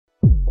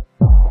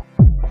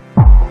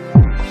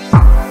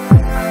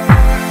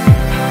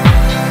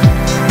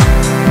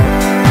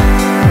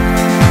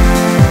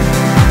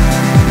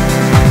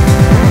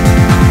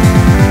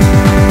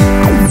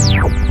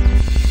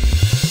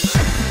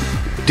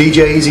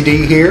DJ Easy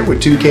D here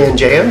with Toucan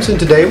Jamz, and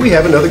today we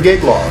have another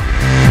gig log.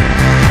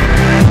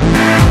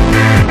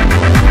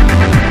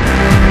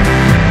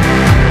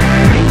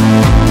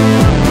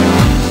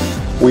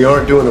 We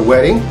aren't doing a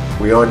wedding,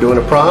 we aren't doing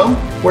a prom,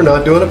 we're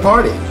not doing a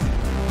party.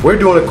 We're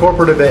doing a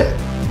corporate event.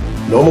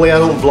 Normally I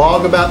don't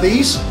vlog about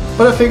these,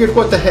 but I figured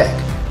what the heck.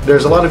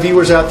 There's a lot of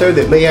viewers out there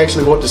that may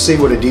actually want to see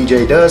what a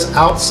DJ does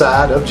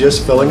outside of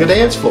just filling a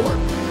dance floor.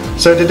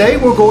 So today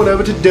we're going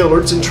over to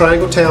Dillards in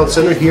Triangle Town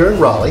Center here in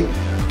Raleigh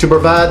to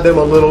provide them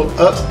a little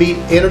upbeat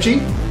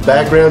energy,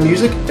 background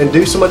music, and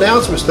do some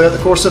announcements throughout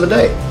the course of a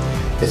day.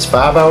 It's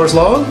 5 hours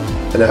long,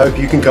 and I hope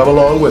you can come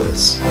along with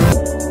us.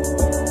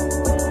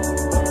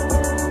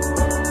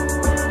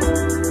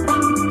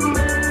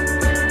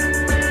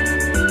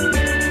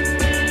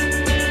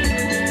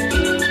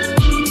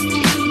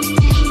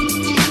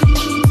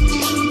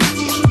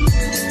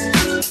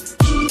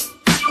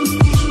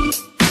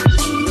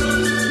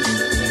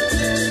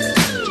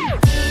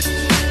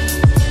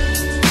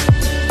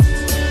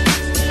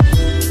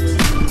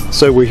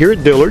 So we're here at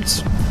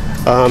Dillards,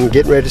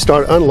 getting ready to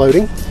start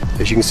unloading.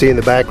 As you can see in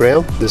the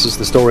background, this is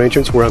the store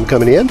entrance where I'm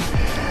coming in.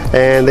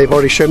 And they've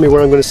already showed me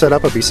where I'm going to set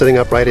up. I'll be setting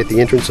up right at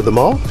the entrance of the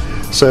mall.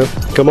 So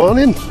come on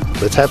in,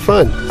 let's have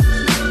fun.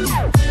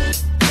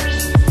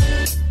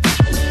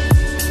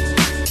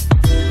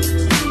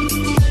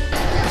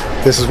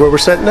 This is where we're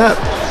setting up,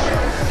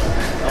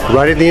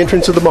 right at the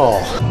entrance of the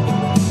mall.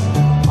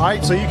 All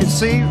right, so you can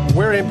see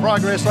we're in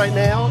progress right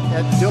now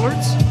at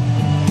Dillards.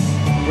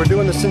 We're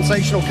doing the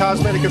Sensational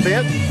cosmetic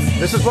event.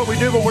 This is what we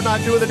do when we're not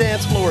doing the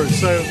dance floors.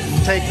 So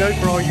take note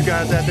for all you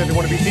guys out there that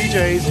want to be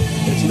DJs.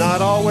 It's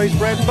not always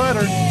bread and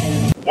butter.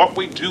 What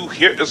we do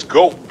here is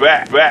go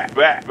back.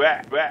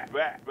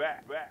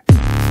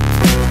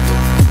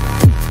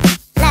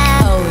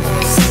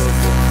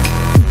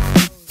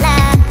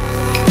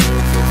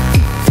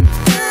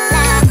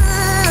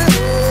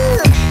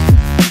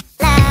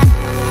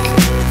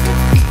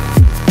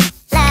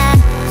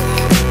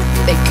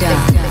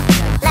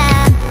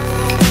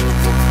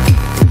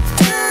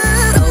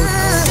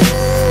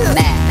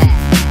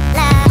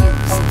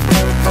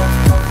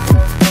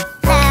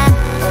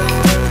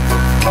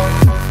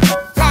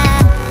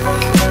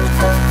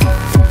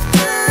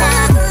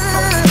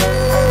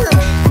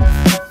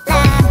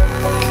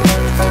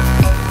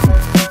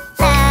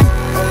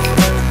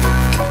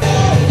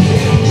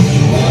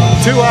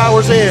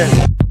 In.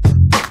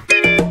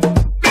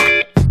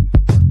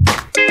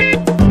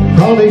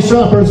 Holiday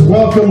shoppers,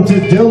 welcome to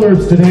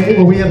Dillards today,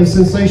 where we have the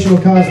Sensational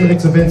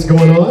Cosmetics events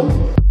going on.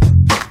 'em.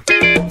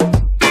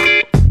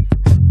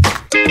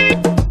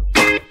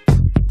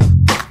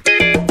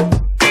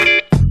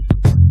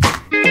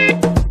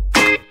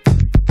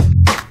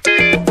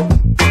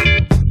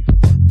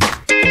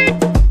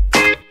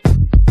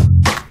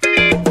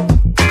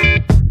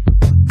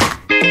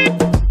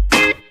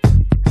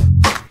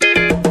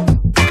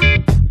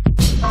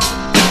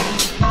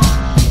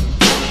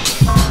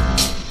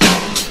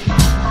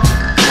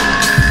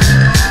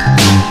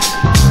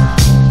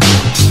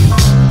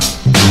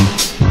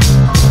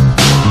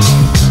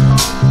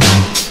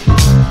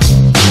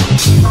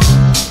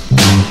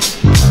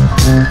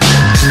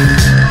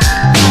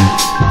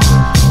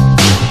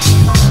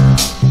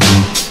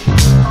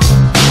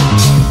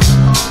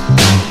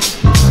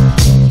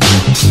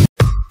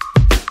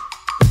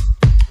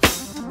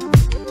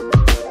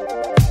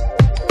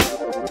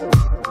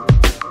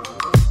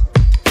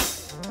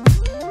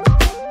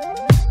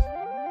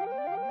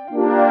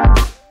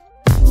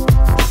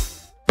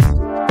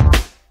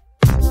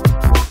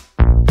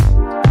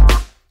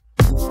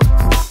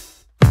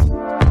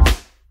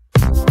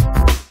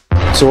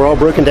 So we're all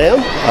broken down.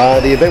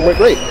 The event went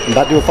great. I'm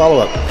about to do a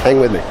follow-up. Hang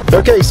with me.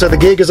 Okay, so the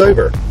gig is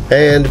over.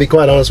 And to be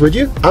quite honest with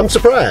you, I'm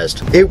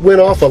surprised. It went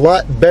off a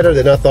lot better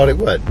than I thought it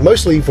would.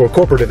 Mostly for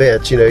corporate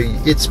events, you know,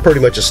 it's pretty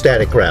much a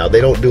static crowd.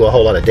 They don't do a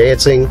whole lot of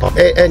dancing.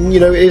 And you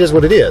know, it is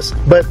what it is.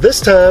 But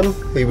this time,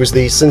 it was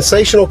the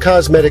Sensational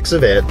Cosmetics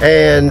event.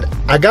 And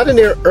I got in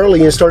there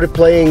early and started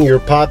playing your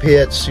pop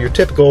hits, your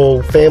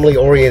typical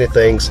family-oriented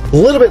things. A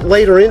little bit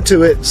later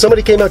into it,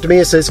 somebody came up to me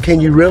and says, "Can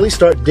you really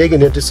start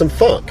digging into some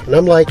funk?" And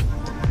I'm like,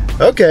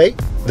 okay,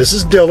 this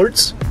is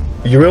Dillards.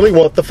 You really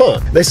want the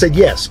funk? They said,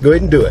 yes, go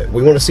ahead and do it.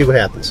 We want to see what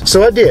happens.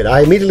 So I did. I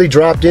immediately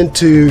dropped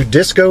into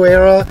disco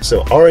era,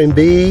 so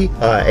R&B,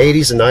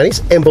 80s and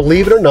 90s, and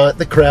believe it or not,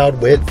 the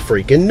crowd went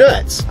freaking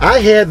nuts. I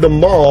had the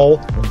mall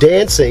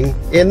dancing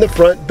in the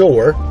front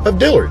door of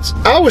Dillards.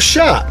 I was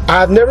shocked.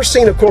 I've never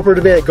seen a corporate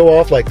event go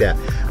off like that.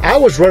 I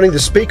was running the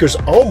speakers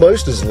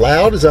almost as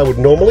loud as I would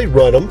normally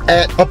run them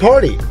at a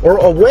party or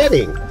a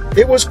wedding.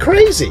 It was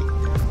crazy.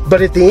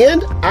 But at the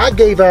end, I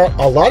gave out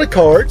a lot of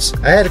cards.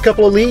 I had a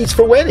couple of leads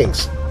for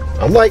weddings.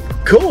 I'm like,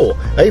 cool.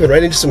 I even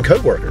ran into some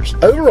coworkers.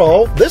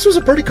 Overall, this was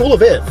a pretty cool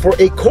event. For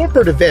a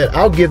corporate event,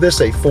 I'll give this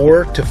a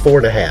 4 to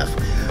 4.5.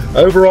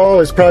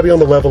 Overall, it's probably on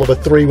the level of a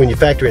 3 when you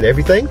factor in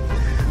everything.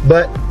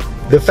 But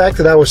the fact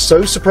that I was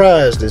so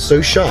surprised and so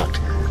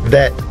shocked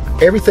that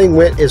everything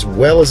went as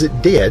well as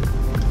it did,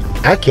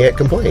 I can't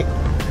complain.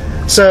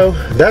 So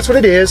that's what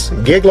it is.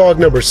 Gig log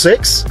number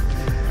 6.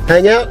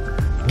 hang out.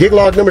 Gig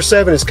log number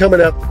 7 is coming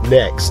up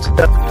next.